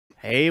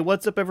Hey,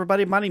 what's up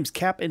everybody? My name's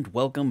Cap and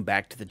welcome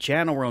back to the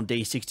channel. We're on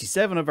day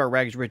 67 of our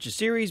Rags to Riches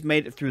series.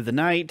 Made it through the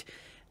night.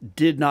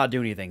 Did not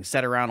do anything.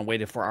 Sat around and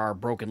waited for our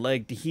broken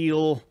leg to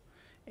heal.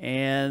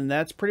 And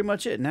that's pretty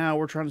much it. Now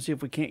we're trying to see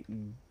if we can't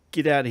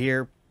get out of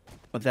here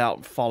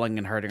without falling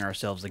and hurting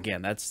ourselves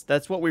again.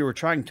 That's what we were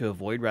trying to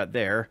avoid right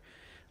there.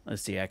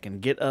 Let's see, I can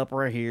get up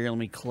right here. Let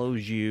me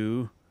close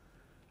you.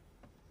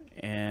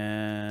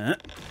 And...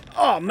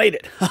 oh, made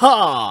it!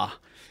 Ha!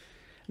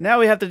 Now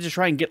we have to just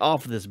try and get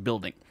off of this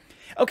building.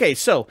 Okay,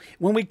 so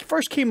when we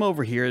first came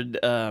over here,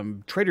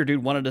 Trader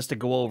Dude wanted us to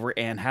go over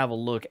and have a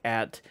look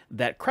at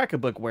that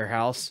Crack-A-Book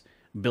warehouse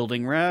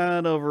building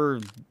right over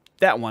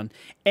that one.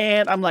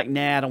 And I'm like,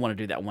 nah, I don't want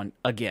to do that one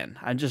again.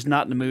 I'm just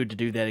not in the mood to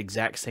do that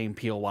exact same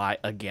POI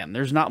again.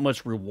 There's not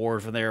much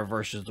reward for there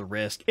versus the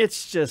risk.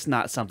 It's just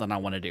not something I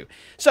want to do.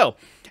 So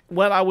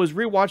when I was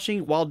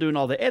rewatching while doing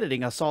all the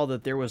editing, I saw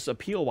that there was a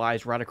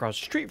POIs right across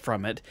the street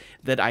from it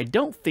that I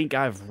don't think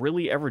I've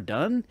really ever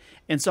done.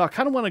 And so I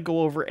kind of want to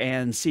go over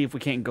and see if we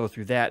can't go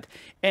through that.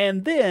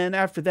 And then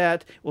after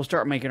that, we'll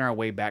start making our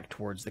way back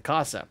towards the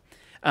casa.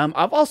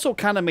 I've also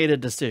kind of made a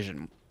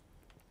decision.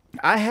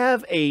 I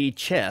have a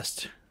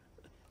chest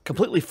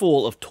completely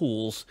full of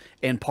tools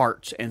and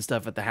parts and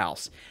stuff at the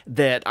house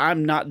that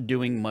I'm not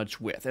doing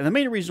much with. And the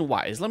main reason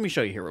why is, let me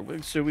show you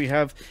here. So we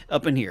have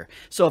up in here.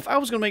 So if I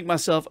was going to make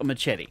myself a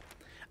machete,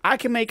 I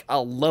can make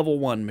a level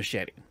 1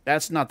 machete.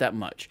 That's not that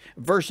much.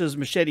 Versus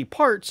machete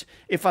parts,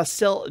 if I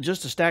sell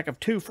just a stack of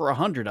 2 for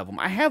 100 of them.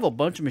 I have a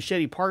bunch of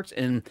machete parts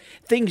and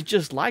things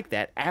just like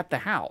that at the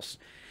house.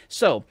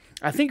 So,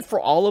 I think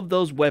for all of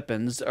those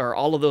weapons, or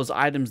all of those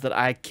items that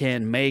I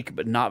can make,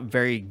 but not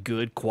very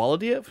good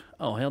quality of,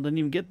 oh hell, didn't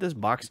even get this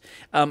box,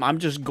 I'm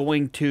just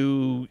going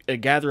to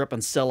gather up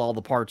and sell all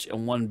the parts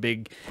in one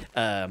big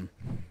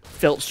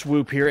felt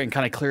swoop here and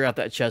kind of clear out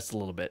that chest a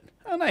little bit.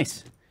 Oh,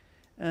 nice.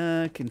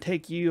 Can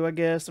take you, I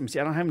guess. Let me see,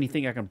 I don't have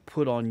anything I can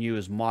put on you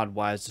as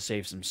mod-wise to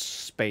save some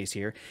space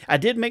here. I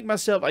did make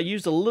myself, I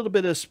used a little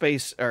bit of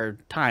space, or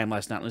time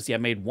last night. Let's see, I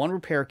made one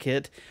repair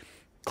kit.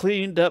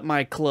 Cleaned up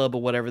my club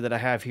or whatever that I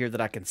have here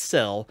that I can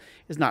sell.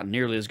 It's not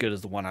nearly as good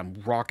as the one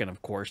I'm rocking,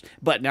 of course.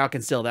 But now I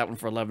can sell that one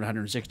for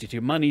 1,162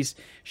 monies.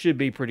 Should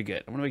be pretty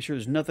good. I want to make sure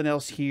there's nothing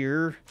else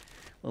here.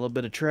 A little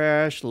bit of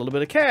trash, a little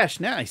bit of cash.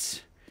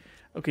 Nice.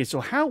 Okay, so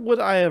how would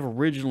I have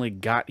originally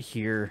got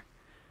here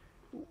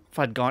if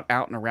I'd gone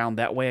out and around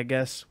that way, I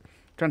guess?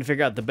 Trying to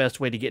figure out the best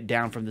way to get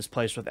down from this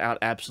place without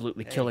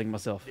absolutely killing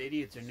myself. The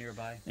idiots are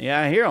nearby. Yeah,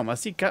 I hear them. I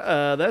see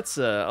that's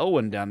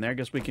Owen down there. I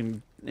guess we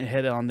can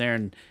head on there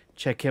and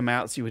check him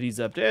out, see what he's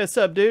up to. Hey, what's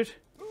up, dude?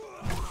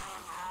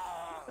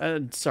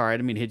 Sorry, I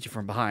didn't mean to hit you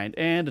from behind.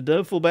 And a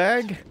duffel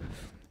bag.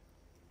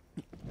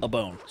 A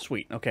bone.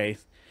 Sweet. Okay.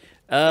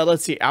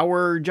 Let's see.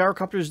 Our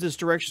gyrocopter's this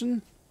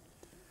direction.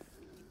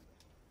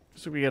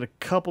 So we got a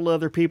couple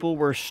other people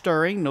we're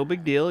stirring. No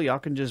big deal. Y'all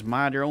can just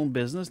mind your own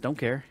business. Don't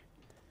care.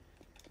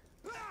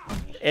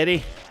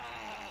 Eddie.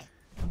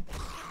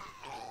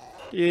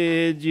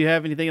 Did you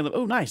have anything in the...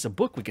 oh, nice. A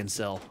book we can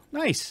sell.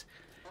 Nice.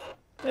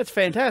 That's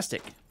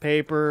fantastic.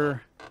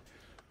 Paper.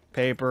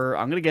 Paper.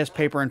 I'm going to guess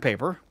paper and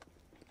paper.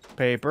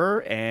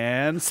 Paper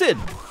and Sid.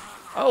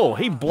 Oh,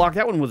 he blocked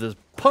that one with his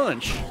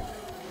punch.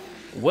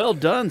 Well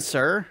done,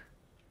 sir.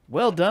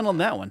 Well done on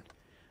that one.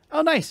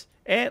 Oh, nice.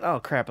 And, oh,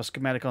 crap, a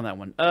schematic on that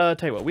one.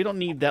 Tell you what, we don't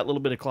need that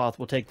little bit of cloth.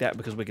 We'll take that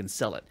because we can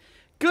sell it.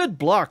 Good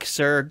block,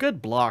 sir.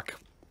 Good block.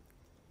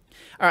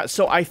 All right,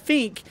 so I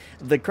think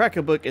the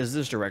Crack-A-Book is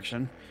this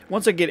direction.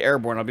 Once I get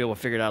airborne, I'll be able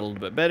to figure it out a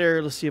little bit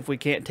better. Let's see if we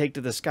can't take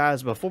to the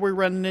skies before we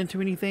run into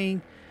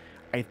anything.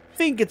 I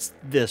think it's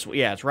this way.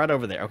 Yeah, it's right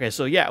over there. Okay,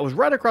 so yeah, it was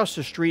right across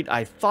the street.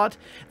 I thought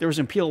there was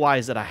some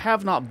POIs that I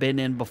have not been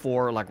in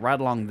before, like right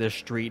along this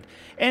street.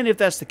 And if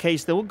that's the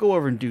case, then we'll go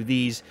over and do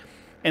these.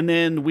 And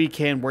then we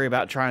can worry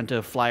about trying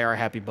to fly our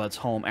happy butts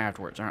home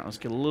afterwards. All right, let's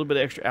get a little bit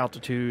of extra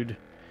altitude.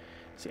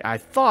 See, I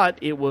thought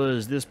it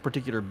was this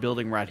particular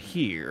building right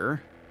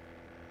here.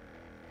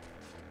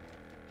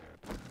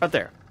 Right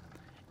there.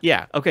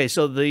 Yeah, okay,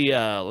 so the,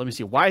 let me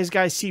see, Wise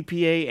Guy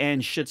CPA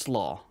and Shit's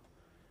Law.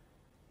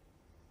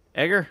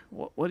 Edgar,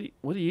 what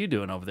are you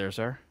doing over there,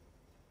 sir?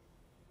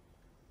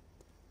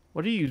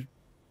 What are you...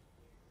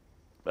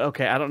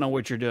 okay, I don't know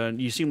what you're doing.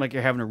 You seem like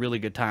you're having a really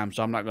good time,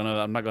 so I'm not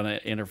gonna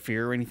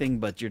interfere or anything,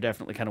 but you're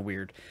definitely kind of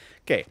weird.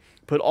 Okay,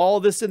 put all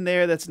this in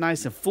there. That's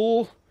nice and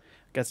full.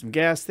 Got some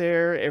gas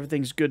there.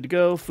 Everything's good to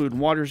go. Food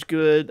and water's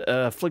good.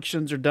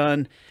 Afflictions are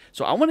done.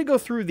 So I want to go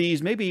through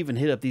these, maybe even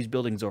hit up these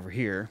buildings over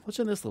here. What's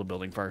in this little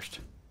building first?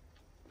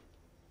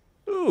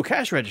 Ooh,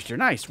 cash register.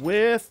 Nice.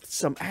 With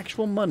some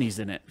actual monies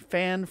in it.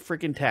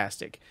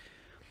 Fan-freaking-tastic.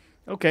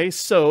 Okay,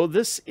 so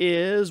this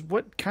is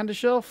what kind of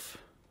shelf?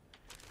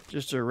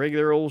 Just a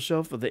regular old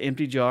shelf with the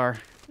empty jar.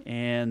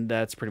 And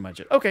that's pretty much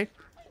it. Okay.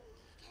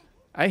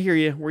 I hear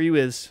you. Where you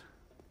is?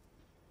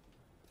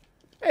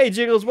 Hey,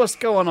 Jiggles, what's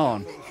going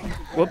on?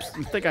 Whoops,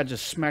 I think I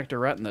just smacked her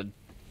right in the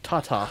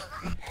ta-ta.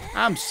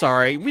 I'm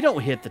sorry, we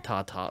don't hit the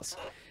ta-tas.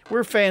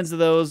 We're fans of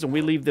those, and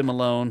we leave them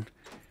alone.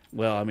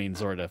 Well, I mean,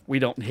 sort of. We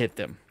don't hit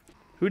them.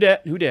 Who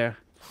dat? Who dare?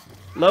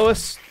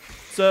 Lois,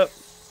 what's up?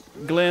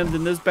 Glenn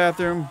in this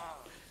bathroom.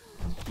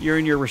 You're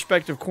in your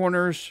respective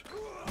corners.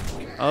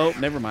 Oh,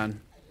 never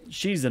mind.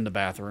 She's in the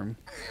bathroom.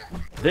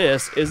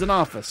 This is an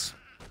office.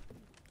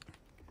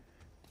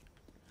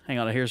 Hang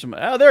on, I hear some...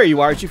 Oh, there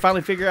you are. Did you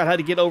finally figure out how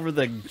to get over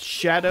the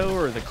shadow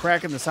or the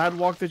crack in the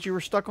sidewalk that you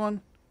were stuck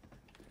on?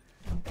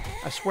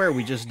 I swear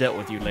we just dealt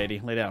with you, lady.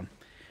 Lay down.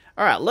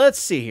 All right, let's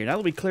see here. Now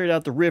that we cleared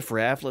out the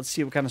riffraff, let's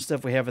see what kind of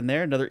stuff we have in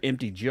there. Another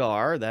empty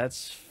jar.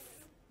 That's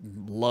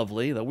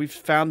lovely. Though we've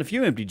found a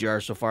few empty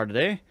jars so far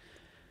today.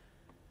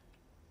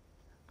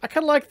 I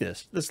kind of like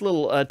this. This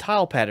little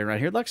tile pattern right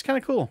here. It looks kind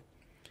of cool.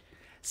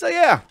 So,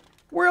 yeah.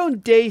 We're on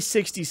day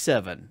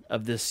 67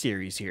 of this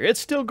series here. It's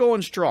still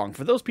going strong.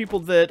 For those people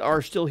that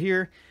are still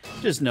here,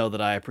 just know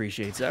that I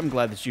appreciate it. I'm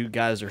glad that you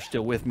guys are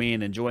still with me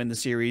and enjoying the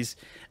series.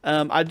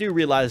 I do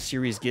realize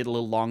series get a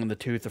little long in the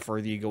tooth the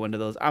further you go into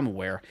those. I'm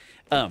aware.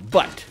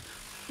 But,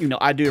 you know,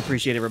 I do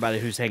appreciate everybody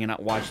who's hanging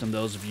out watching them,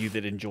 those of you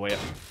that enjoy it.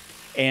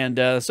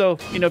 And so,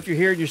 you know, if you're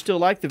here and you still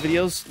like the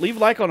videos, leave a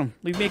like on them.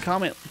 Leave me a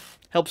comment.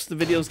 Helps the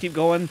videos keep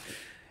going.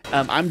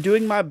 I'm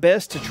doing my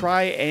best to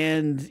try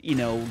and, you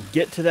know,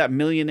 get to that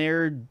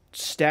millionaire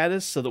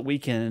status so that we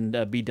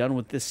can be done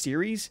with this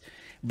series.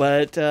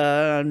 But,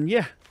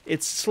 yeah,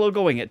 it's slow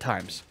going at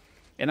times.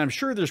 And I'm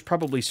sure there's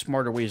probably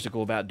smarter ways to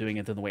go about doing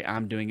it than the way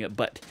I'm doing it,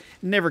 but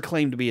never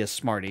claim to be a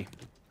smarty.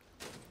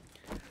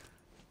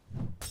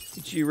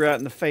 Get you right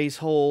in the face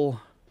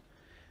hole.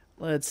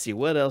 Let's see,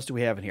 what else do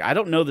we have in here? I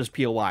don't know this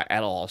POI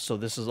at all, so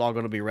this is all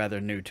going to be rather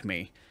new to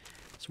me.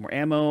 Some more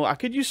ammo. I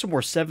could use some more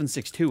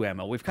 7.62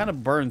 ammo. We've kind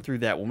of burned through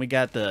that when we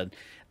got the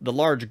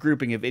large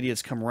grouping of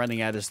idiots come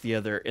running at us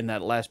in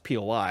that last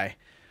POI.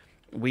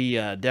 We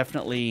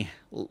definitely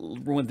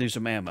went through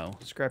some ammo.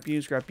 Scrap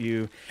you, scrap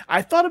you.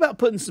 I thought about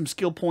putting some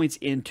skill points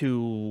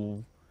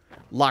into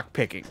lock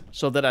picking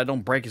so that I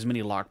don't break as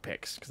many lock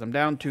picks because I'm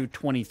down to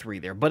 23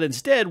 there. But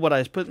instead, what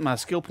I put my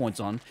skill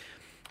points on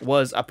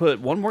was I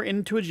put one more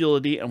into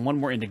agility and one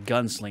more into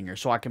gunslinger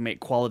so I can make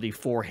quality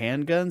 4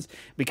 handguns.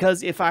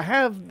 Because if I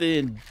have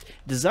the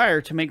desire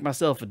to make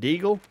myself a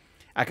deagle,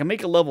 I can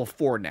make a level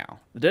 4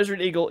 now. The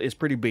Desert Eagle is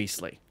pretty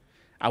beastly.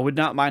 I would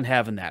not mind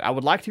having that. I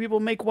would like to be able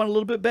to make one a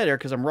little bit better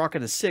because I'm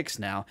rocking a 6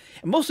 now.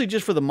 And mostly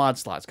just for the mod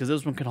slots because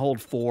this one can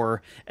hold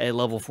 4. A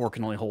level 4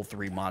 can only hold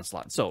 3 mod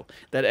slots. So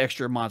that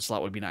extra mod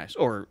slot would be nice.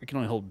 Or it can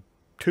only hold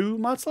 2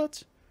 mod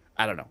slots?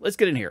 I don't know. Let's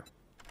get in here.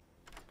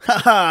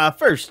 Haha,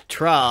 first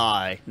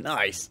try.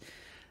 Nice.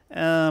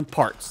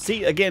 Parts.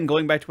 See, again,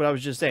 going back to what I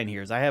was just saying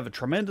here, is I have a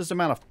tremendous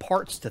amount of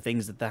parts to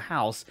things at the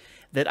house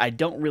that I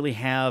don't really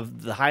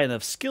have the high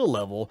enough skill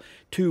level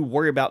to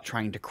worry about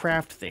trying to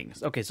craft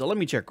things. Okay, so let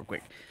me check real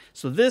quick.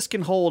 So this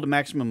can hold a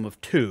maximum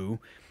of 2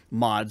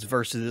 mods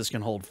versus this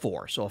can hold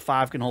 4. So a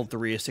 5 can hold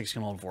 3, a 6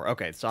 can hold 4.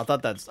 Okay, so I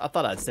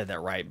thought I'd said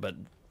that right, but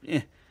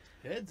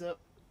Heads up.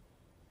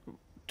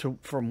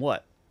 From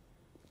what?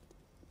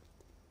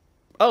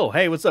 Oh,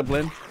 hey, what's up,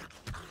 Glenn?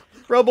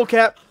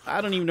 Robocap,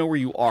 I don't even know where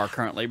you are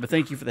currently, but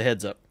thank you for the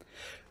heads up.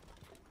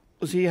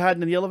 Was he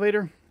hiding in the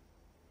elevator?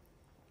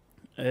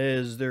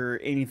 Is there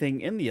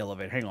anything in the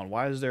elevator? Hang on,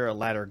 why is there a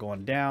ladder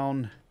going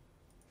down?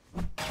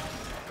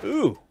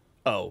 Ooh.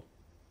 Oh.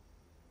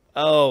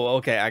 Oh,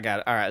 okay, I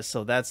got it. All right,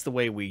 so that's the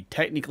way we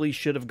technically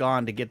should have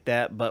gone to get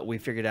that, but we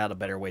figured out a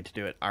better way to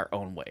do it our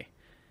own way.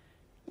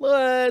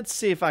 Let's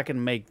see if I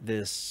can make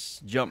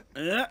this jump.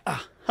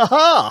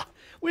 Ha-ha!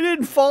 We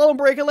didn't fall and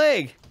break a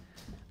leg.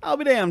 I'll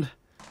be damned.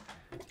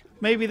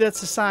 Maybe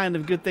that's a sign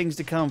of good things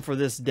to come for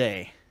this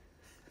day.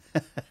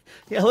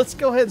 Yeah, let's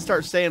go ahead and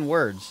start saying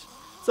words.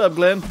 What's up,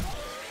 Glenn?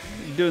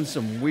 You're doing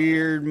some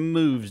weird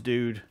moves,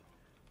 dude.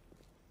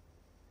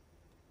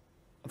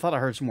 I thought I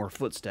heard some more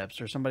footsteps. Is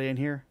there somebody in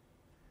here?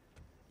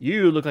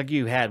 You look like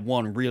you had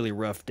one really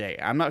rough day.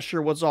 I'm not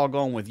sure what's all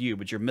going with you,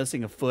 but you're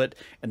missing a foot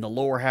and the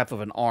lower half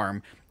of an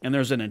arm, and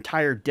there's an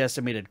entire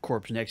decimated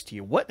corpse next to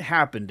you. What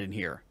happened in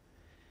here?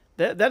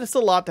 That is a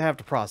lot to have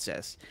to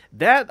process.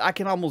 That I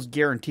can almost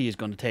guarantee is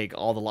going to take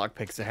all the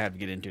lockpicks I have to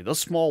get into. Those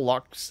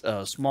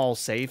small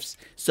safes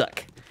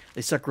suck.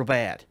 They suck real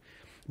bad.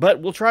 But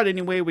we'll try it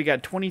anyway. We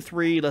got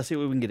 23. Let's see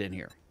what we can get in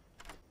here.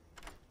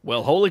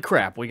 Well, holy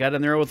crap. We got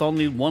in there with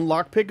only 1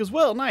 lockpick as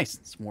well. Nice.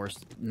 Some more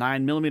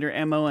 9mm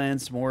ammo and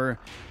some more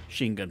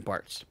machine gun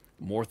parts.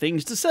 More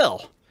things to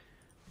sell.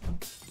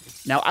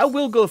 Now, I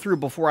will go through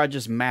before I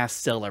just mass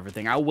sell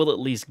everything. I will at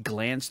least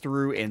glance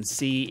through and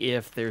see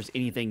if there's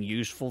anything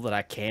useful that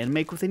I can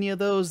make with any of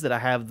those that I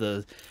have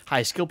the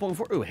high skill point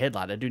for. Ooh,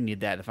 headlight. I do need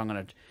that if I'm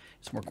going to...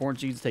 Some more corn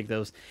seeds, take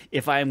those.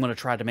 If I am going to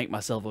try to make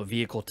myself a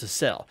vehicle to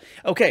sell.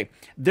 Okay,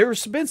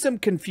 there's been some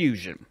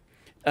confusion.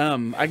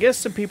 I guess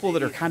some people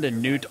that are kind of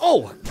new to...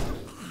 Oh!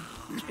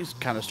 It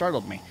kind of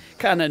startled me.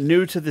 Kind of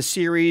new to the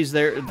series.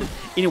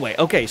 Anyway,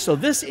 okay, so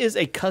this is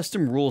a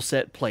custom rule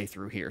set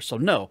playthrough here. So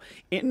no,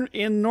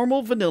 in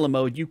normal vanilla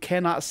mode, you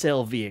cannot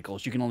sell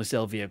vehicles. You can only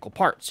sell vehicle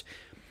parts.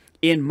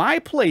 In my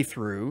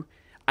playthrough,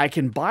 I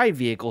can buy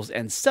vehicles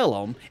and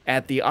sell them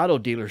at the auto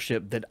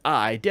dealership that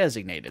I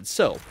designated.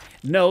 So,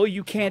 no,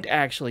 you can't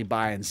actually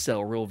buy and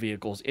sell real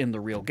vehicles in the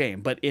real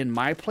game. But in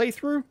my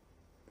playthrough,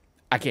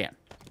 I can.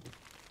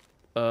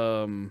 What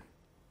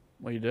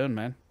are you doing,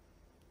 man?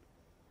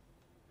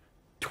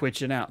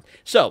 Twitching out.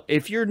 So,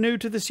 if you're new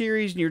to the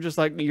series and you're just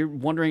like, you're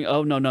wondering,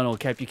 oh, no,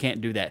 Cap, you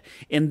can't do that.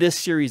 In this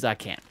series, I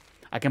can.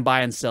 I can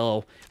buy and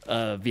sell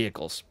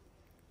vehicles.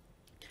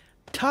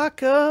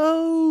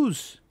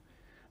 Tacos!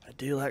 I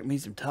do like me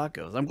some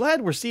tacos. I'm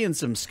glad we're seeing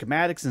some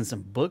schematics and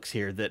some books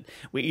here that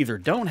we either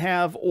don't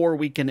have or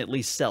we can at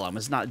least sell them.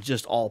 It's not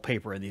just all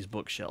paper in these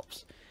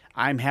bookshelves.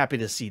 I'm happy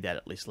to see that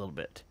at least a little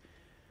bit.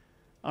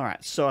 All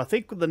right, so I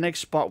think the next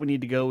spot we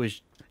need to go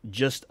is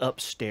just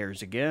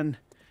upstairs again.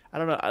 I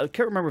don't know. I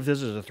can't remember if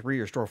this is a 3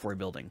 or story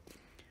building.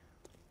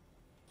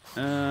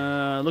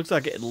 Looks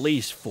like at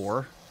least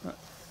 4.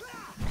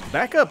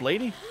 Back up,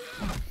 lady.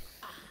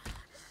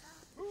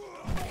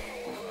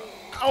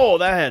 Oh,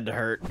 that had to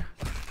hurt.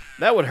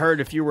 That would hurt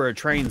if you were a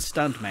trained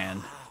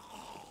stuntman.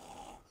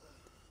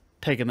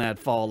 Taking that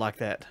fall like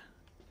that.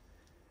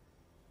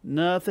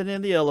 Nothing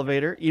in the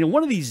elevator. You know,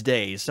 one of these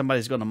days,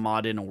 somebody's going to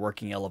mod in a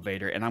working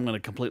elevator, and I'm going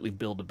to completely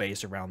build a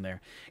base around there.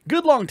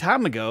 Good long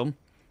time ago,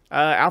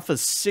 Alpha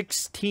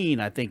 16,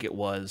 I think it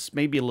was,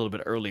 maybe a little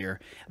bit earlier,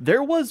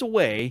 there was a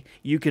way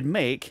you could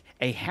make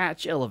a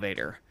hatch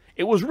elevator.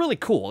 It was really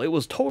cool. It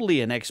was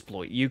totally an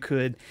exploit. You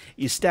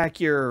stack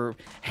your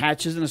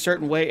hatches in a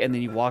certain way, and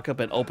then you walk up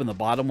and open the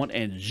bottom one,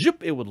 and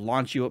zip, it would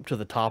launch you up to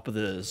the top of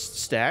the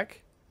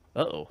stack.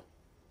 Uh-oh.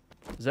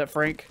 Is that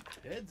Frank?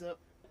 Heads up.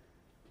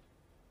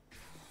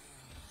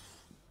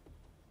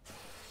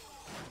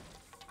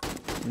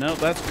 No,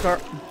 that's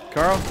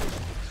Carl.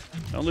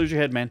 Don't lose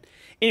your head, man.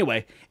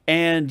 Anyway,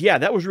 and yeah,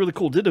 that was really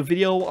cool. Did a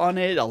video on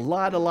it. A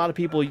lot of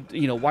people,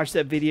 you know, watched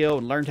that video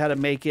and learned how to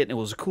make it. And it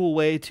was a cool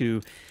way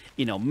to,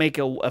 you know, make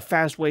a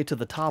fast way to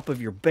the top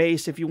of your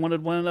base if you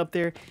wanted one up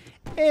there.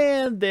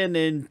 And then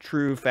in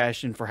true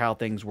fashion for how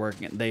things work,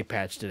 they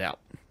patched it out.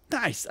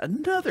 Nice.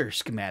 Another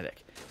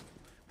schematic.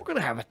 We're going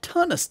to have a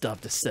ton of stuff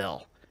to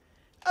sell.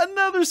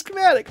 Another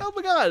schematic. Oh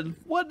my god.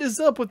 What is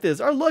up with this?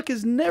 Our luck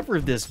is never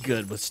this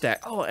good with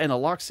stack. Oh, and a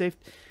locked safe.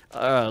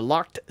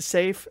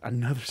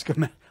 Another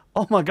schematic.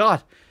 Oh my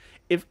god.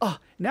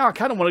 Now I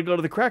kind of want to go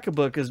to the Cracker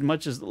book as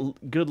much as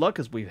good luck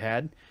as we've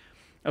had.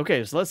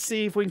 Okay, so let's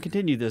see if we can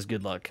continue this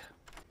good luck.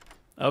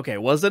 Okay,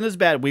 wasn't as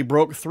bad. We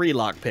broke 3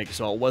 lockpicks,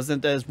 so it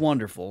wasn't as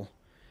wonderful.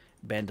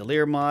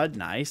 Bandolier mod,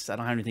 nice. I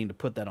don't have anything to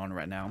put that on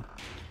right now.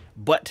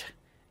 But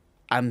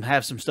I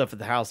have some stuff at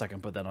the house I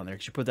can put that on there.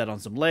 You put that on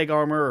some leg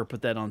armor or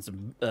put that on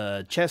some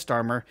chest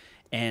armor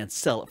and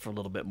sell it for a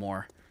little bit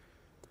more.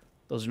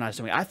 Those are nice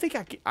to me. I think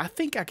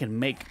I can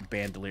make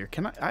bandolier.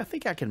 I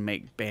think I can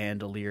make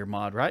bandolier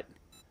mod, right?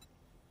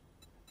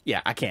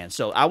 Yeah, I can.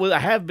 So I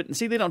have been.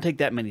 See, they don't take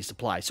that many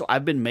supplies. So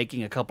I've been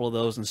making a couple of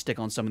those and stick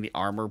on some of the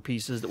armor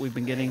pieces that we've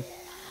been getting.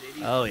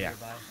 Oh yeah.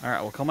 All right,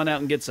 well, come on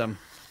out and get some.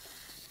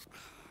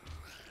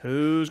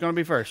 Who's gonna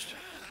be first?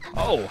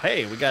 Oh,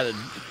 hey, we got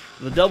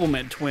the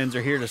Doublemint twins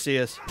are here to see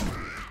us.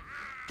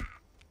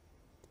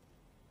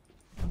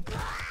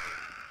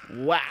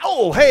 Wow.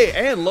 Oh, hey,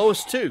 and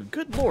Lois too.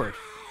 Good lord.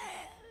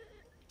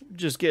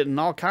 Just getting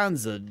all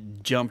kinds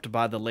of jumped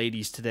by the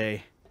ladies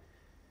today.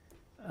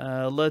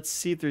 Let's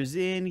see if there's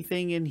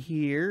anything in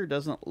here.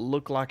 Doesn't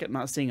look like it.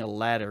 Not seeing a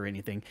ladder or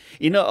anything.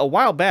 You know, a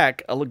while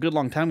back, a good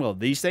long time ago,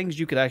 these things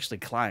you could actually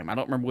climb. I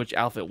don't remember which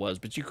outfit it was,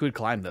 but you could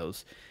climb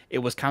those. It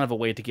was kind of a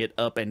way to get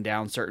up and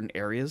down certain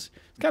areas.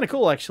 It's kind of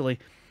cool, actually.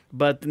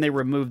 But then they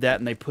removed that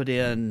and they put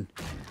in...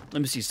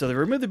 Let me see. So they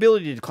removed the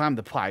ability to climb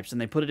the pipes, and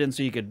they put it in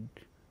so you could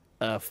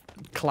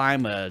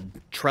climb a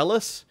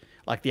trellis,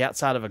 like the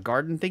outside of a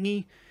garden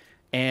thingy.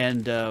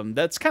 And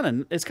it's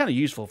kind of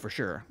useful for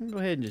sure. I'll go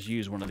ahead and just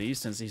use one of these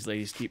since these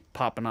ladies keep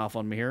popping off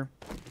on me here.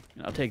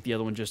 And I'll take the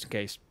other one just in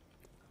case.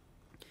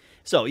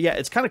 So yeah,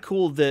 it's kind of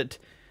cool that,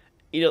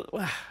 you know,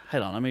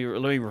 hold on, let me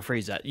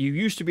rephrase that. You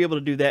used to be able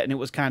to do that and it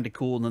was kind of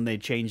cool, and then they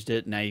changed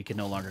it. Now you can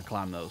no longer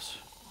climb those.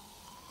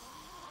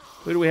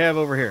 Who do we have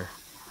over here?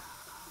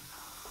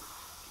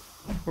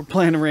 We're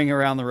playing a ring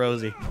around the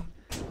rosy.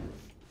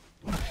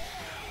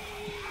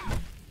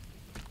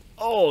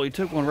 Oh, he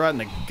took one right in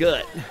the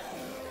gut.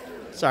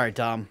 Sorry,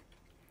 Tom.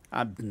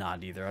 I'm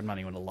not either. I'm not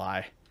even going to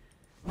lie.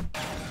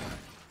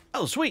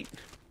 Oh, sweet.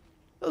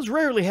 Those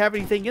rarely have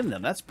anything in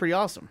them. That's pretty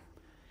awesome.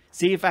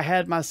 See, if I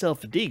had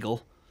myself a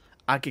deagle,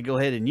 I could go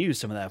ahead and use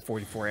some of that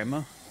 44 ammo.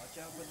 Watch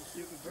out for the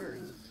stupid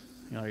birds.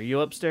 Are you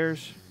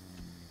upstairs?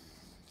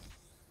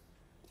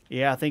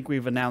 Yeah, I think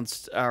we've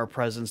announced our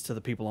presence to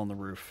the people on the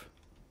roof.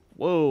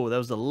 Whoa, that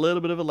was a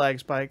little bit of a lag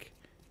spike.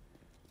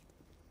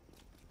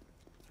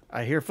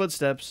 I hear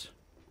footsteps.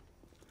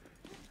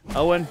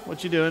 Owen,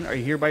 what you doing? Are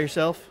you here by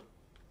yourself?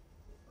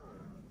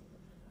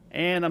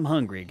 And I'm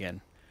hungry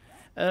again.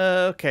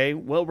 Okay,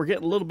 well, we're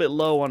getting a little bit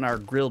low on our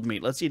grilled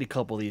meat. Let's eat a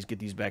couple of these, get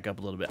these back up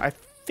a little bit. I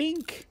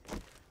think...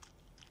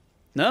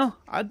 No,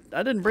 I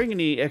didn't bring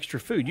any extra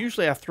food.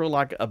 Usually I throw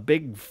like a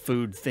big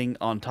food thing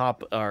on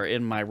top or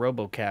in my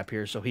RoboCap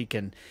here so he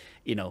can,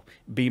 you know,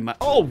 be my...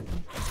 Oh,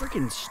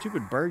 freaking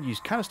stupid bird. You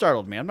kind of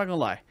startled me. I'm not going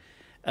to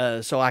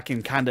lie. So I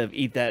can kind of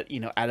eat that,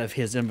 you know, out of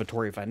his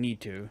inventory if I need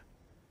to.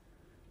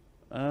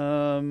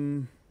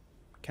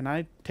 Can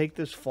I take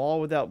this fall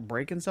without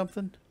breaking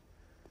something?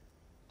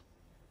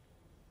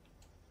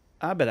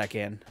 I bet I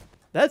can.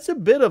 That's a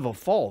bit of a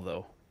fall,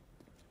 though.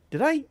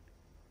 Did I...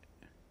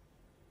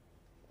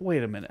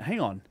 Wait a minute. Hang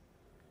on.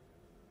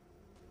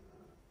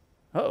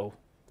 Uh-oh.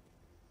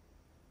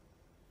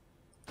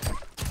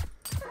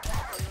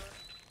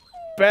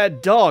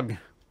 Bad dog.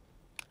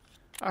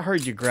 I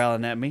heard you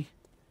growling at me.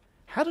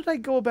 How did I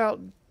go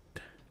about...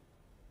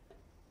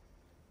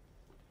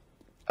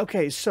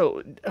 Okay,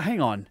 so,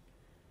 hang on.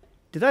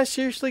 Did I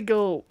seriously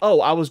go... Oh,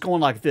 I was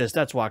going like this.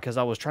 That's why, because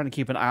I was trying to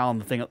keep an eye on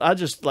the thing. I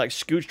just, like,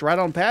 scooched right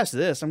on past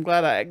this. I'm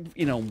glad I,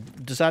 you know,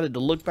 decided to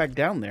look back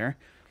down there.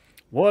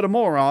 What a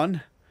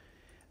moron.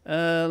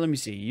 Let me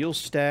see. You'll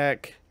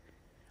stack...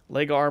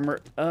 Leg armor.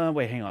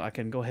 Wait, hang on. I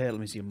can go ahead. Let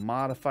me see.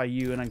 Modify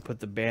you, and I can put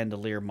the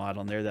bandolier mod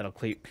on there. That'll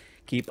keep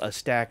a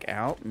stack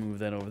out. Move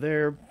that over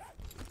there.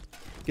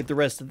 Get the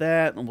rest of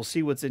that, and we'll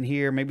see what's in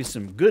here. Maybe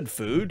some good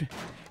food.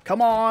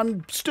 Come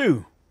on,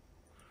 stew.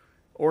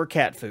 Or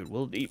cat food.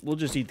 We'll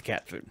just eat the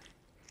cat food.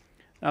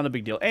 Not a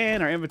big deal.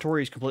 And our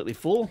inventory is completely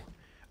full.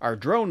 Our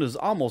drone is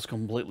almost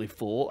completely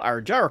full. Our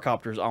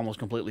gyrocopter is almost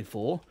completely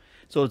full.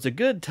 So it's a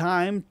good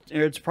time,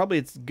 or it's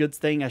a good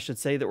thing, I should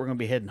say, that we're going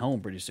to be heading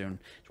home pretty soon.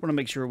 Just want to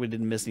make sure we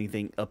didn't miss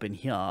anything up in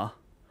here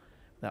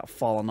without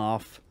falling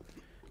off.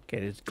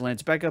 Okay, let's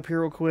glance back up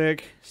here real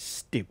quick.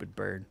 Stupid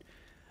bird.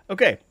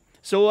 Okay,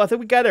 so I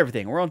think we got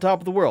everything. We're on top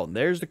of the world.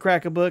 There's the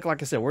crack-a-book.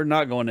 Like I said, we're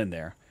not going in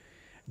there.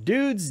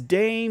 Dudes,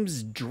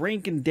 dames,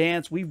 drink and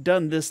dance. We've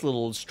done this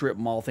little strip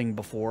mall thing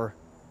before.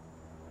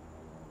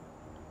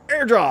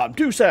 Airdrop,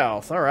 due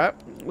south. All right,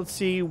 let's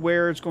see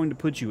where it's going to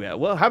put you at.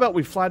 Well, how about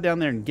we fly down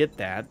there and get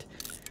that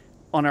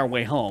on our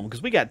way home,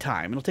 because we got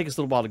time. It'll take us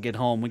a little while to get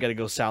home. We got to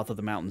go south of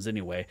the mountains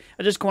anyway.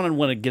 I just want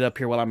to get up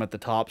here while I'm at the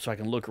top so I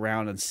can look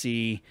around and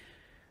see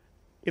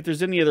if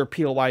there's any other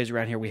POIs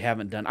around here we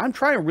haven't done. I'm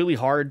trying really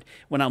hard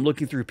when I'm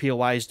looking through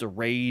POIs to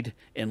raid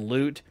and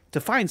loot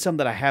to find some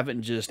that I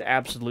haven't just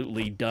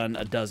absolutely done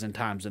a dozen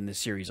times in this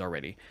series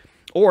already.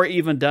 Or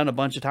even done a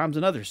bunch of times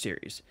in other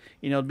series.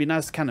 You know, it'd be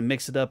nice to kind of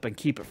mix it up and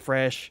keep it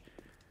fresh.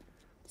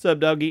 What's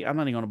up, doggy? I'm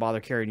not even going to bother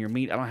carrying your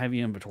meat. I don't have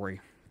your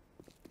inventory.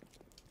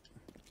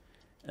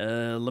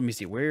 Let me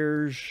see.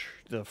 Where's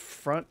the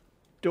front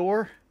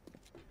door?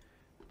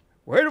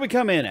 Where do we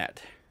come in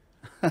at?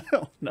 I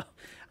don't know.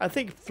 I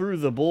think through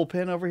the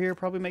bullpen over here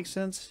probably makes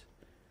sense.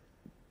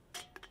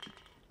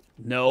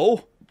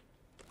 No.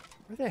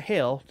 Where the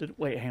hell did...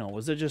 Wait, hang on.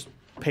 Was it just...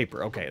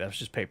 Paper. Okay, that's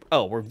just paper.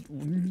 Oh,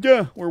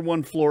 we're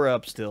one floor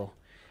up still.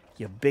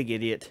 You big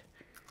idiot.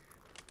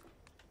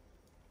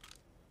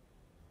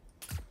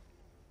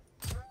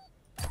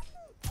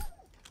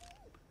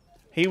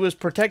 He was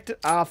protected.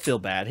 I feel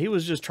bad. He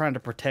was just trying to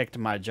protect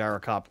my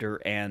gyrocopter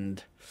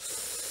and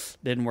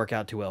didn't work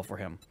out too well for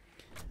him.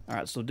 All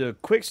right, so do a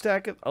quick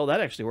stack of... Oh, that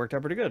actually worked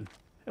out pretty good.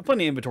 Have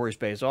plenty of inventory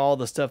space. All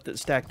the stuff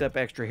that's stacked up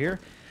extra here.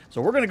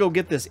 So we're going to go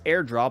get this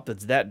airdrop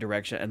that's that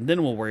direction, and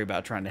then we'll worry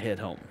about trying to head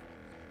home.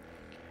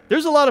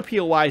 There's a lot of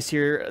POIs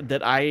here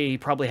that I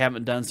probably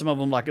haven't done. Some of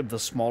them like the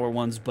smaller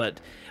ones, but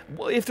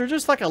if they're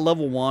just like a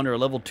level 1 or a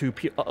level 2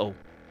 level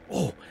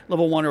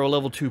 1 or a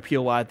level 2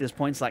 POI at this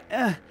point, it's like,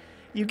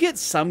 you get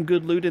some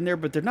good loot in there,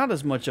 but they're not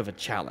as much of a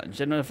challenge.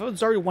 And if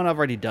it's already one I've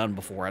already done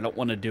before, I don't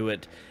want to do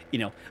it, you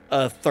know,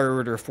 a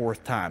third or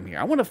fourth time here.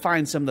 I want to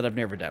find some that I've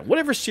never done.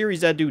 Whatever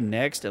series I do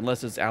next,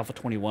 unless it's Alpha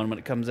 21 when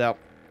it comes out,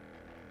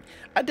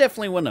 I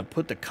definitely want to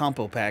put the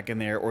compo pack in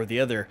there or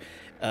the other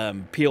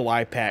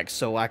POI packs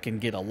so I can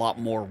get a lot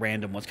more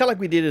random ones. Kind of like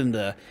we did in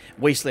the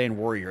Wasteland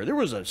Warrior. There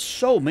was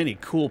so many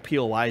cool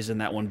POIs in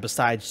that one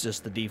besides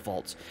just the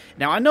defaults.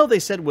 Now, I know they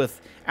said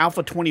with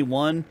Alpha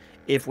 21,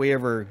 if we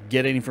ever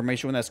get any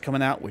information when that's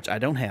coming out, which I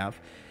don't have,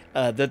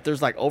 that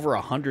there's like over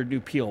 100 new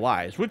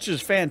POIs, which is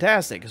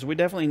fantastic because we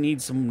definitely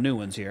need some new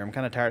ones here. I'm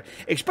kind of tired,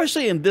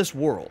 especially in this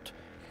world.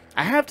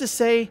 I have to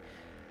say,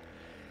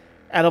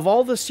 out of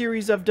all the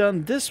series I've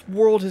done, this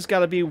world has got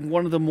to be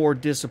one of the more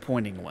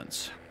disappointing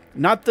ones.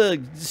 Not the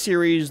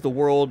series, the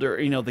world,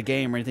 or, you know, the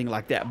game or anything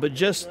like that, but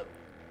just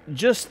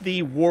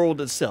the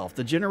world itself,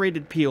 the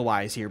generated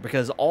POIs here,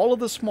 because all of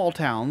the small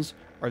towns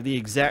are the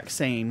exact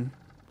same,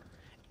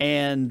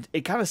 and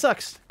it kind of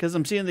sucks, because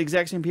I'm seeing the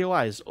exact same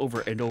POIs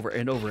over and over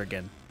and over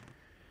again.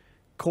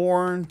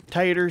 Corn,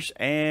 taters,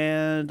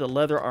 and a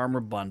leather armor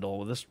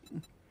bundle. This,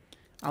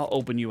 I'll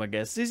open you, I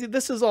guess.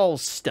 This is all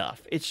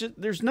stuff. It's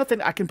just, there's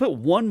nothing, I can put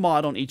one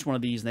mod on each one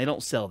of these, and they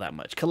don't sell that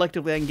much.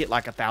 Collectively, I can get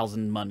like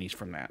 1,000 monies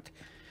from that.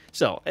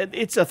 So,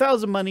 it's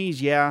 1,000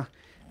 monies, yeah,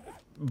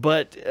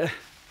 but,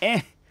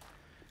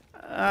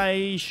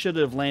 I should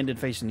have landed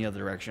facing the other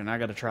direction. I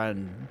got to try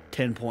and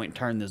 10-point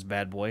turn this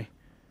bad boy.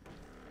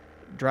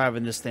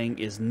 Driving this thing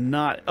is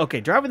not,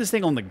 okay, driving this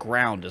thing on the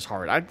ground is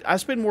hard. I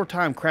spend more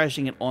time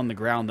crashing it on the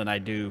ground than I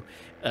do,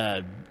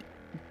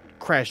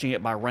 crashing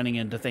it by running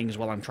into things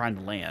while I'm trying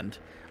to land,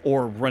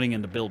 or running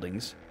into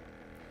buildings.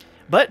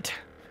 But,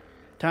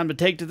 time to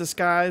take to the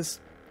skies,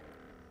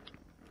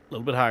 a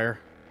little bit higher.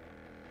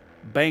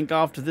 Bank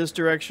off to this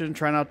direction,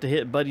 try not to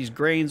hit Buddy's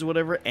grains or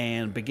whatever,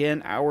 and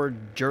begin our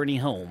journey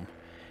home.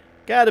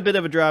 Got a bit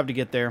of a drive to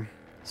get there,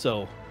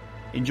 so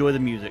enjoy the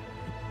music.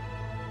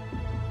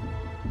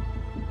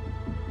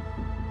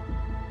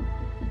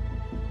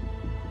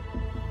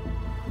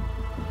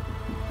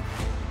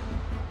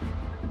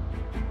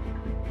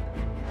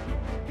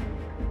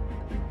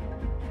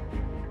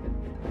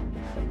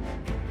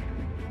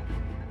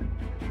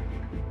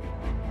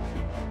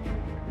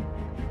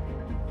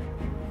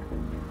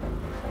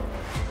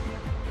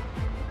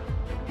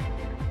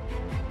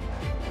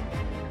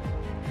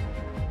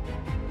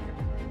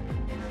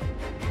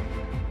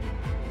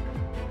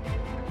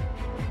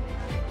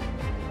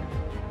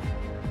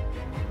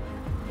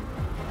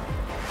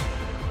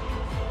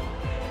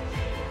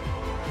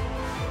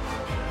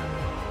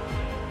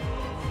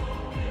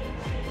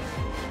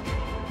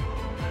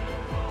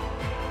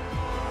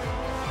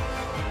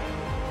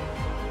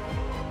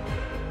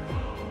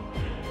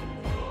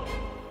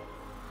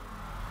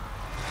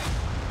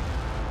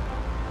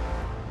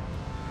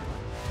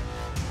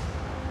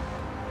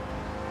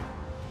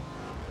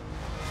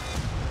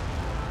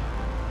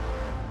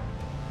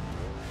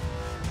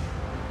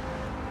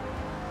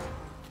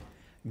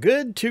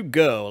 Good to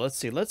go. Let's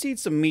see. Let's eat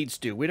some meat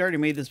stew. We'd already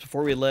made this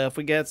before we left.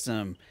 We got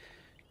some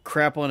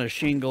crap on a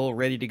shingle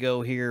ready to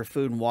go here.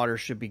 Food and water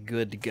should be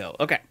good to go.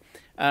 Okay.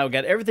 We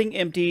got everything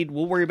emptied.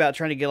 We'll worry about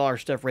trying to get all our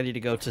stuff ready to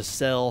go to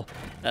sell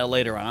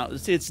later on.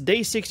 It's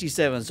day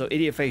 67, so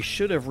Idiot Face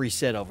should have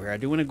reset over here. I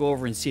do want to go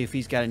over and see if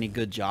he's got any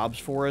good jobs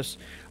for us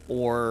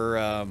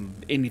or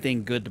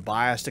anything good to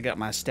buy. I still got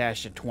my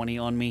stash of 20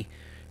 on me.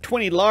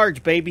 20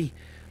 large, baby.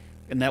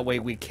 And that way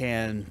we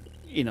can,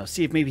 you know,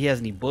 see if maybe he has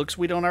any books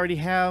we don't already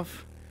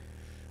have.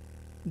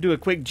 Do a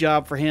quick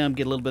job for him,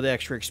 get a little bit of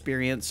extra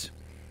experience.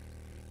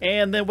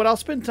 And then what I'll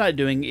spend time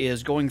doing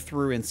is going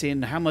through and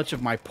seeing how much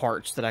of my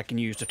parts that I can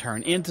use to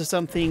turn into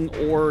something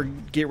or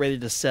get ready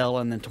to sell.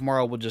 And then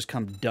tomorrow we'll just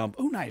come dump.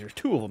 Oh, nice. There's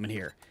 2 of them in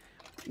here.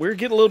 We're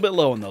getting a little bit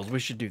low on those. We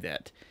should do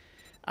that.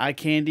 Eye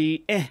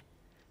candy.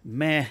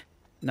 Meh.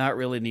 Not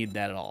really need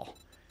that at all.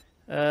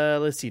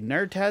 Let's see.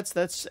 Nerd tats.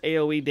 That's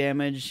AoE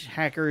damage.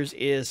 Hackers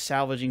is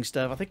salvaging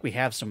stuff. I think we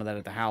have some of that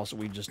at the house that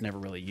we just never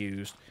really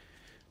used.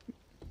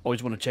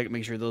 Always want to check,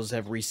 make sure those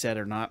have reset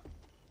or not.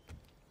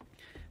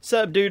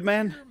 Sup, dude,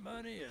 man? Your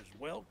money is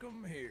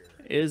welcome here.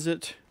 Is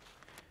it?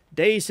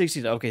 Day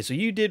 60. Okay, so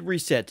you did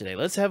reset today.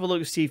 Let's have a look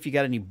to see if you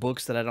got any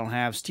books that I don't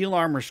have. Steel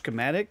armor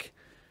schematic.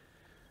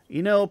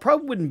 You know,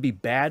 probably wouldn't be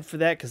bad for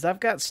that because I've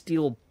got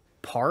steel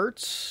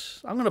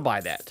parts. I'm going to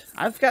buy that.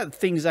 I've got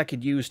things I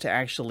could use to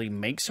actually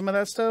make some of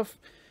that stuff.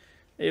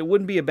 It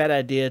wouldn't be a bad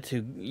idea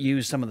to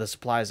use some of the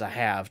supplies I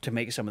have to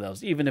make some of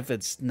those, even if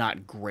it's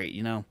not great,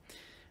 you know.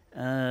 You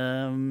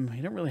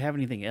don't really have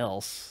anything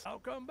else. I'll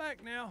come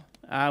back now.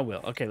 I will.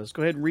 Okay, let's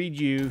go ahead and read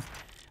you.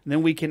 And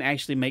then we can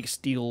actually make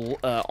steel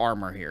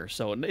armor here.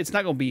 So it's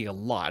not going to be a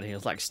lot.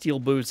 It's like steel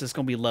boots. It's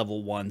going to be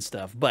level 1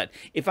 stuff. But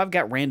if I've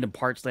got random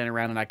parts laying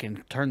around and I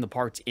can turn the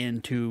parts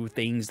into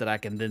things that I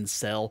can then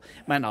sell,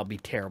 it might not be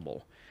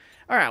terrible.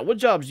 All right, what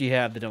jobs do you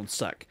have that don't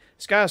suck?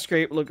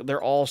 Skyscraper. Look,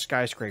 they're all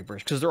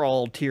skyscrapers because they're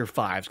all tier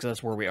 5s because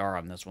that's where we are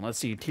on this one. Let's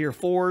see, tier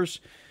 4s.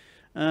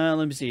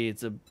 Let me see.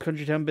 It's a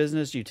country town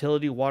business,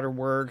 utility,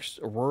 waterworks,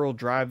 a rural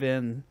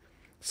drive-in,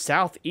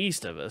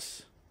 southeast of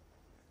us.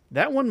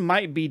 That one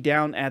might be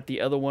down at the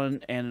other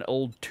one and an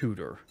old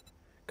tutor.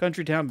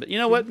 Country town, but you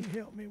know what? Can you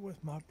help me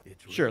with my...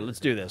 Sure,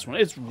 let's do this one.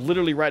 It's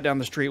literally right down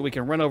the street. We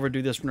can run over and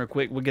do this one real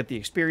quick. We'll get the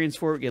experience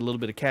for it, get a little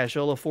bit of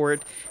cashola for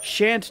it.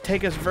 Shan't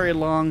take us very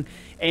long,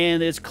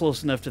 and it's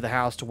close enough to the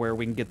house to where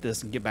we can get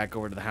this and get back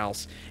over to the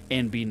house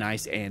and be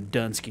nice and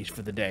dunskies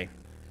for the day.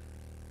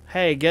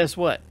 Hey, guess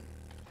what?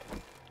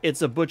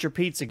 It's a Butcher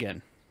Pete's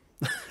again.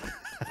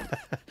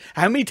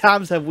 How many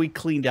times have we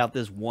cleaned out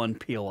this one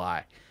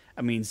POI?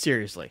 I mean,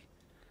 seriously.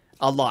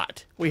 A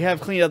lot. We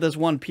have cleaned out this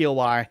one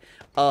POI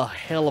a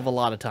hell of a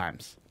lot of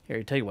times. Here,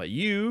 I tell you what.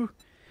 You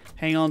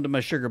hang on to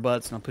my sugar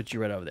butts, and I'll put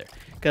you right over there.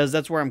 Because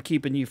that's where I'm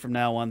keeping you from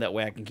now on. That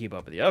way I can keep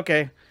up with you.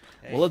 Okay.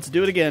 Well, let's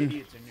do it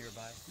again.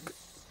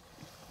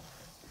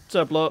 What's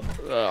up,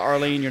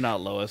 Arlene? You're not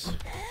Lois.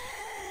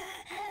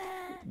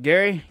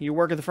 Gary, you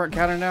work at the front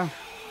counter now?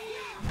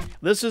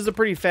 This is a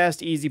pretty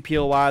fast, easy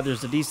POI.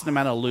 There's a decent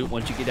amount of loot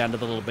once you get down to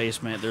the little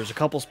basement. There's a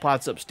couple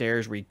spots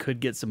upstairs where you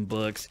could get some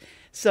books.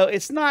 So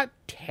it's not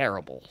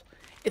terrible.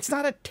 It's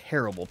not a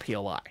terrible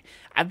POI.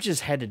 I've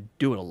just had to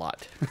do it a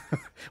lot.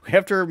 We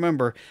have to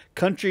remember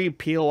Country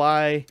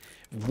POI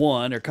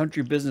 1 or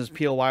Country Business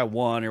POI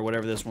 1 or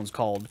whatever this one's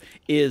called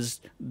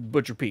is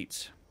Butcher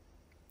Pete's.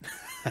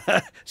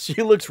 She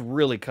looks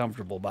really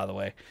comfortable, by the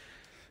way.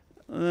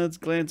 Let's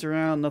glance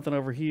around. Nothing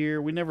over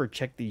here. We never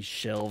check these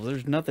shelves.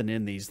 There's nothing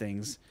in these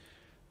things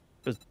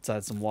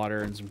besides some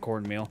water and some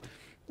cornmeal,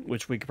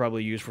 which we could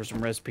probably use for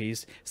some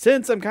recipes.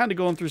 Since I'm kind of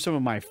going through some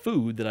of my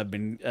food that I've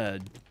been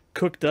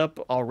cooked up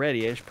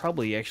already, I should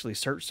probably actually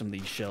search some of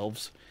these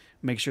shelves.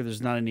 Make sure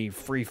there's not any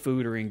free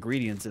food or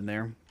ingredients in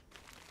there.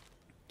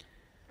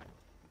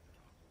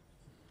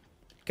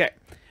 Okay,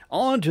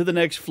 on to the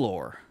next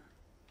floor.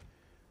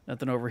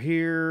 Nothing over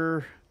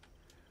here.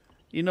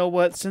 You know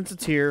what? Since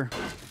it's here...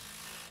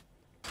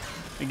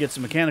 We get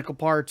some mechanical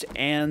parts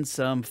and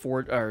some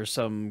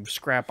some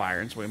scrap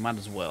iron, so we might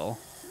as well.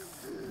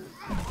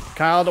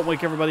 Kyle, don't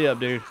wake everybody up,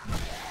 dude.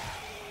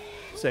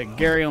 Set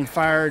Gary on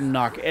fire,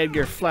 knock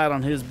Edgar flat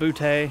on his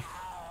bootay.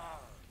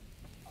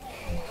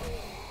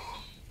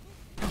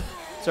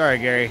 Sorry,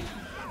 Gary.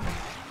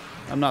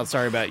 I'm not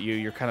sorry about you.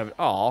 You're kind of...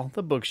 Aw,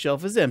 the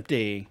bookshelf is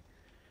empty.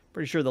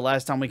 Pretty sure the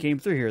last time we came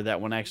through here, that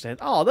one actually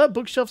had... Aw, that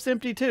bookshelf's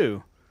empty,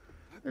 too.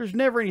 There's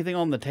never anything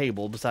on the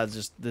table besides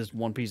just this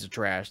one piece of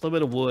trash. A little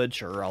bit of wood,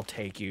 sure, I'll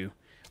take you.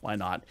 Why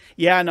not?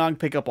 Yeah, I know I can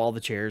pick up all the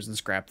chairs and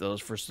scrap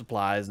those for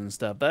supplies and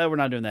stuff, but we're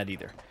not doing that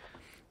either.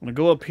 I'm going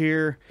to go up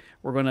here.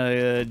 We're going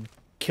to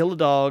kill a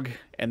dog,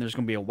 and there's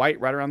going to be a white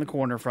right around the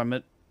corner from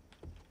it.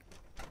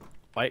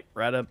 White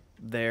right up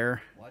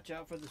there. Watch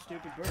out for the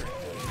stupid bird.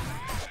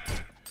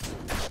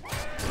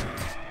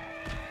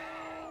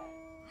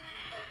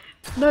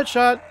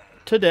 Nutshot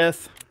to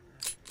death.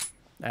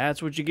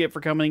 That's what you get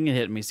for coming and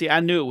hitting me. See, I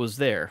knew it was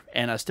there,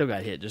 and I still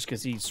got hit just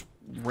because he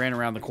ran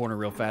around the corner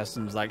real fast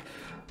and was like,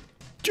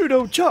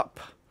 judo chop.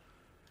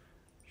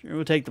 Sure,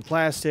 we'll take the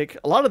plastic.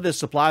 A lot of the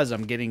supplies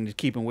I'm getting to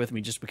keeping with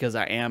me just because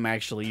I am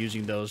actually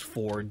using those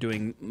for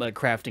doing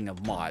crafting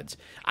of mods.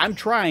 I'm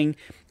trying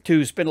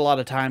to spend a lot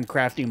of time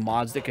crafting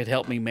mods that could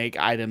help me make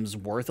items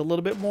worth a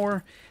little bit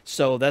more.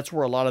 So that's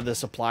where a lot of the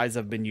supplies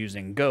I've been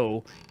using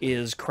go,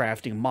 is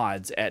crafting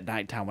mods at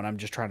nighttime when I'm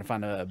just trying to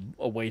find a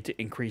way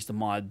to increase the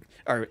mod,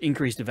 or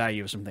increase the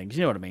value of some things.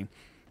 You know what I mean?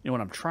 You know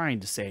what I'm trying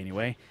to say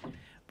anyway.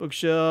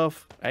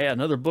 Bookshelf. Hey,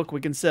 another book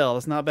we can sell.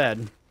 That's not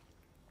bad.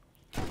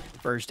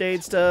 First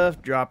aid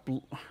stuff. Drop.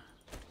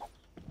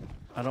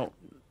 I don't...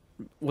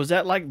 Was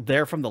that like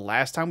there from the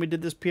last time we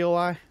did this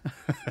POI?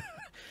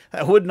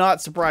 That would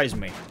not surprise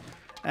me.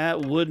 That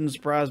wouldn't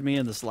surprise me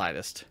in the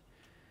slightest.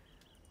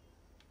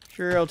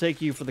 Sure, I'll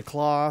take you for the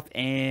cloth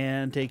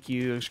and take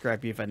you and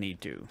scrap you if I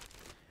need to.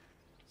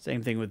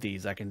 Same thing with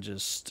these. I can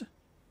just...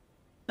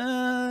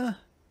 Tell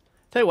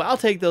you what, I'll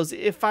take those.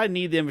 If I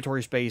need the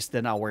inventory space,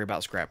 then I'll worry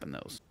about scrapping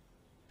those.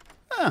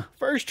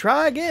 First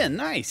try again.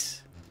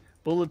 Nice.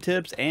 Bullet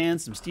tips and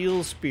some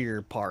steel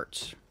spear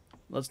parts.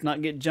 Let's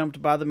not get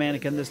jumped by the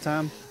mannequin this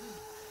time.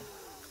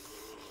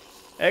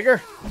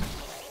 Edgar?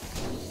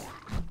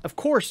 Of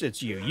course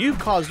it's you. You've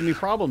caused me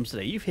problems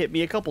today. You've hit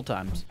me a couple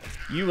times.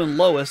 You and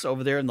Lois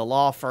over there in the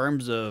law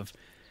firms of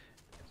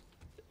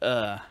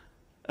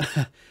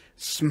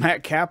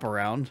smack cap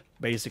around,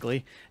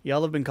 basically.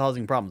 Y'all have been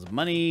causing problems.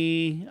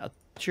 Money.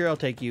 Sure, I'll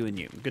take you and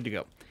you. Good to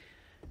go.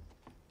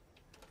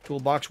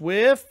 Toolbox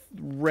with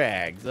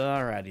rags.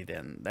 Alrighty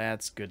then.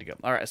 That's good to go.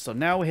 Alright, so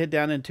now we head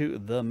down into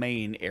the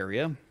main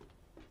area.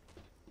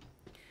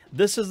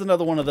 This is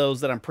another one of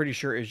those that I'm pretty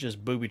sure is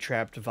just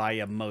booby-trapped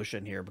via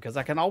motion here, because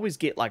I can always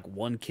get like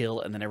one kill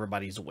and then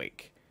everybody's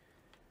awake.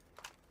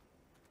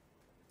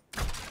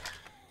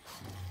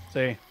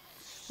 See?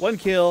 One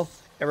kill,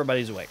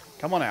 everybody's awake.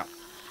 Come on out.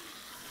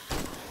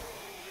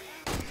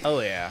 Oh,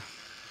 yeah.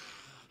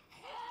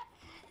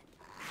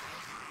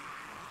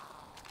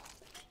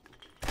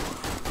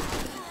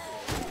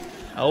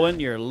 Owen,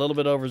 you're a little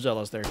bit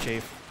overzealous there,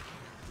 Chief.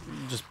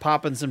 Just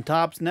popping some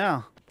tops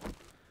now.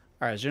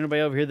 Alright, is there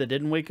anybody over here that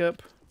didn't wake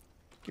up?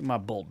 Give my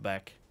bolt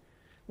back.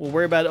 We'll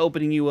worry about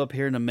opening you up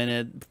here in a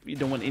minute. You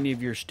don't want any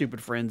of your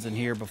stupid friends in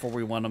here before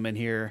we want them in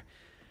here.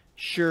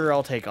 Sure,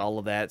 I'll take all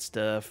of that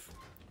stuff.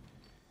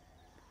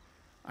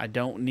 I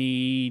don't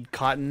need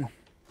cotton.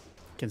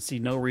 Can see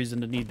no reason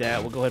to need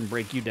that. We'll go ahead and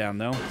break you down,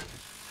 though.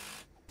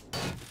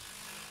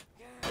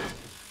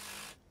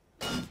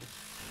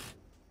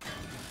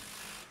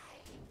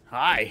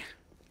 Hi.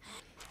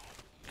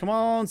 Come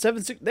on,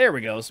 7.6. There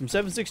we go. Some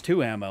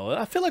 7.62 ammo.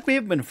 I feel like we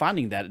haven't been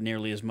finding that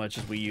nearly as much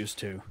as we used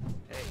to.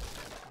 Hey,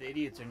 the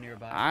idiots are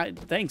nearby.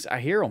 Thanks. I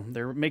hear them.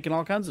 They're making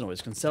all kinds of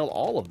noise. Can sell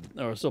all of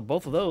them, or so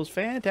both of those.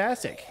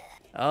 Fantastic.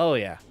 Oh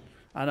yeah.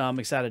 I know. I'm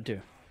excited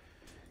too.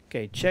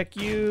 Okay, check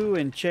you,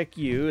 and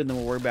then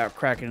we'll worry about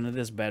cracking into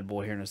this bad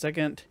boy here in a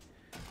second.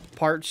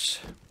 Parts.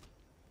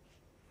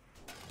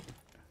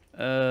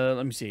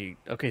 Let me see.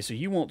 Okay, so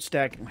you won't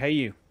stack. Hey,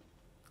 you.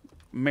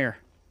 Mare.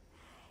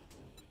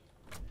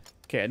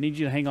 Okay, I need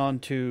you to hang on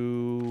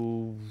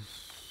to...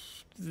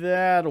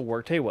 That'll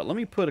work. Tell you what, let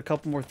me put a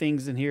couple more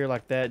things in here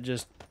like that.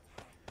 Just...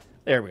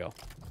 There we go.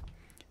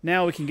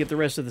 Now we can get the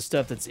rest of the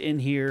stuff that's in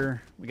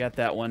here. We got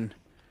that one.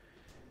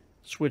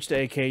 Switch to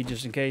AK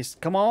just in case.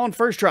 Come on,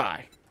 first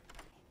try.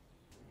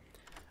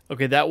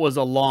 Okay, that was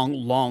a long,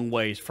 long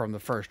ways from the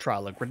first try.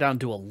 Look, we're down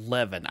to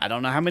 11. I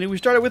don't know how many we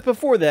started with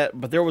before that,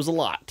 but there was a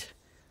lot.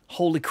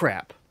 Holy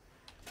crap.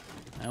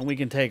 And we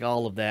can take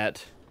all of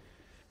that.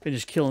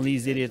 Finish killing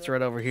these idiots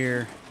right over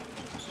here.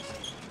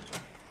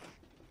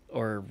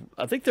 Or,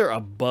 I think they're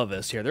above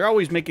us here. They're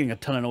always making a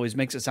ton of noise.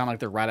 Makes it sound like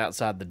they're right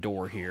outside the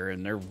door here.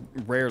 And they're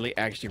rarely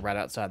actually right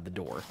outside the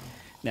door.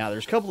 Now,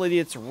 there's a couple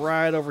idiots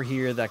right over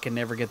here that I can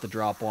never get the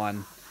drop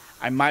on.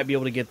 I might be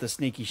able to get the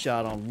sneaky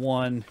shot on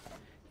one.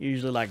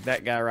 Usually like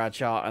that guy right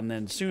shot. And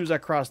then as soon as I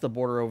cross the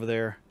border over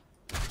there,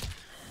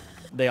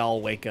 they all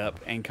wake up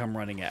and come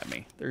running at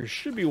me. There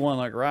should be one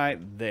like right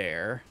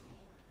there.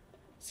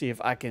 See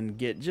if I can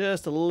get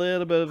just a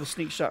little bit of a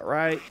sneak shot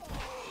right.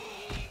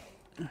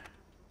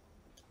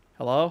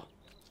 Hello?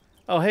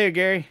 Oh, hey,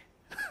 Gary.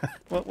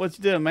 What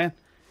you doing, man?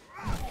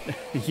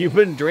 You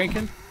been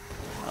drinking?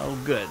 Oh,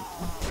 good.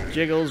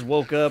 Jiggles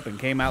woke up and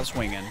came out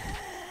swinging.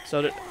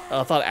 So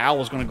I thought Al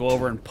was going to go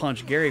over and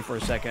punch Gary for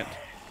a second.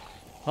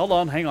 Hold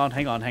on, hang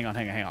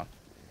on.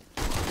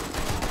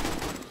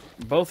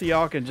 Both of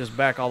y'all can just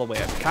back all the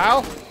way up.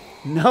 Kyle?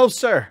 No,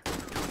 sir.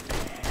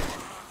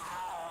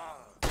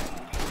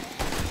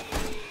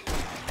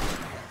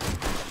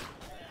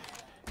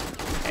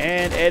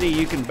 And Eddie,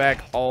 you can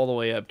back all the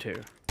way up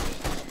too.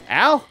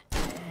 Al?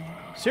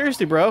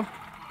 Seriously, bro?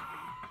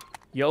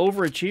 You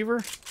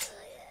overachiever?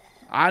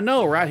 I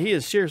know, right? He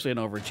is seriously an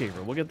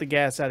overachiever. We'll get the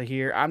gas out of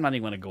here. I'm not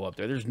even going to go up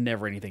there. There's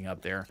never anything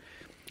up there.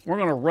 We're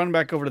going to run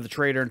back over to the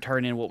trader and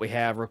turn in what we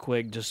have real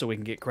quick just so we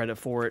can get credit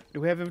for it.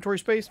 Do we have inventory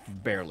space?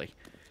 Barely.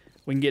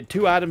 We can get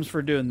 2 items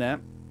for doing that.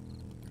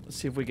 Let's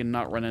see if we can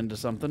not run into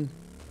something.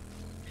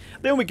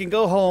 Then we can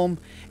go home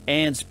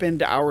and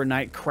spend our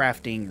night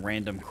crafting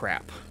random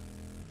crap.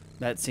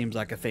 That seems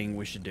like a thing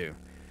we should do.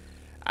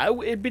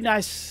 It'd be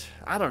nice.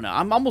 I don't know.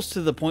 I'm almost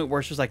to the point where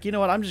it's just like, you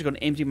know what? I'm just going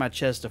to empty my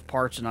chest of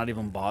parts and not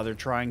even bother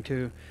trying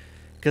to.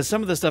 Because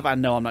some of the stuff I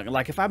know I'm not going to.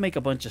 Like, if I make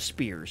a bunch of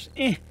spears,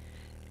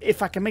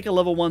 if I can make a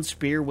level 1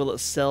 spear, will it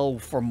sell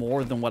for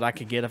more than what I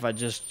could get if I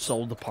just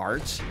sold the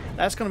parts?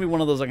 That's going to be one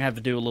of those I'm going to have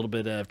to do a little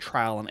bit of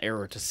trial and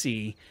error to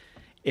see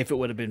if it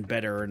would have been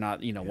better or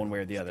not, you know, one way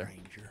or the other.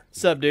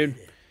 What's up, dude?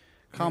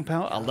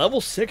 Compound. A level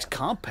 6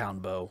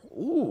 compound bow.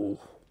 Ooh.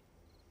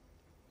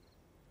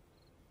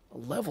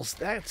 Levels,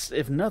 that's,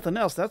 if nothing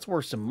else, that's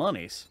worth some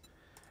monies.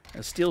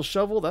 A steel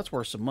shovel, that's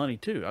worth some money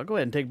too. I'll go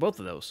ahead and take both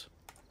of those.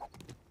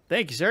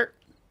 Thank you, sir.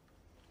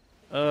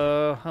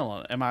 Hold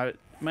on. My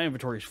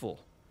inventory's full.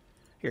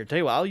 Here, tell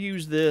you what, I'll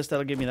use this.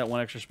 That'll give me that 1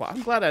 extra spot.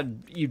 I'm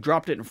glad you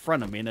dropped it in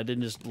front of me and I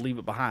didn't just leave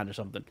it behind or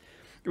something.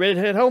 You ready to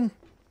head home?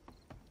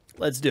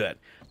 Let's do it.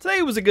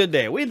 Today was a good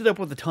day. We ended up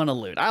with a ton of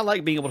loot. I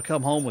like being able to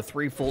come home with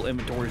 3 full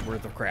inventories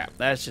worth of crap.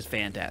 That's just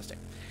fantastic.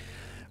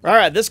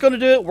 Alright, that's going to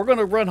do it. We're going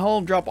to run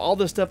home, drop all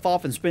this stuff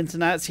off, and spend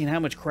tonight seeing how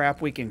much crap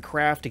we can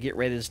craft to get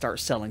ready to start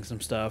selling some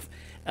stuff.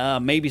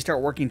 Maybe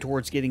start working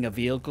towards getting a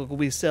vehicle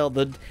we sell.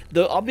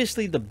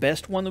 Obviously, the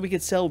best one that we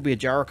could sell would be a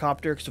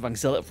gyrocopter, because if I can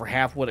sell it for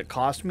half what it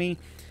cost me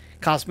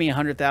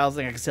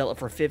 $100,000, I can sell it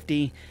for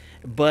 $50,000.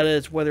 But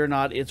it's whether or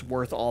not it's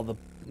worth all the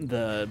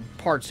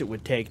parts it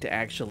would take to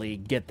actually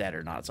get that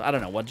or not. So I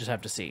don't know. We'll just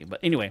have to see. But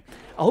anyway,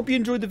 I hope you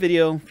enjoyed the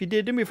video. If you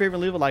did, do me a favor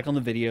and leave a like on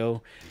the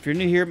video. If you're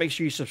new here, make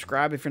sure you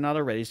subscribe if you're not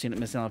already so you don't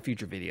miss out on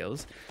future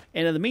videos.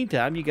 And in the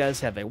meantime, you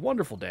guys have a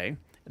wonderful day,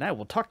 and I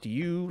will talk to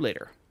you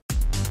later.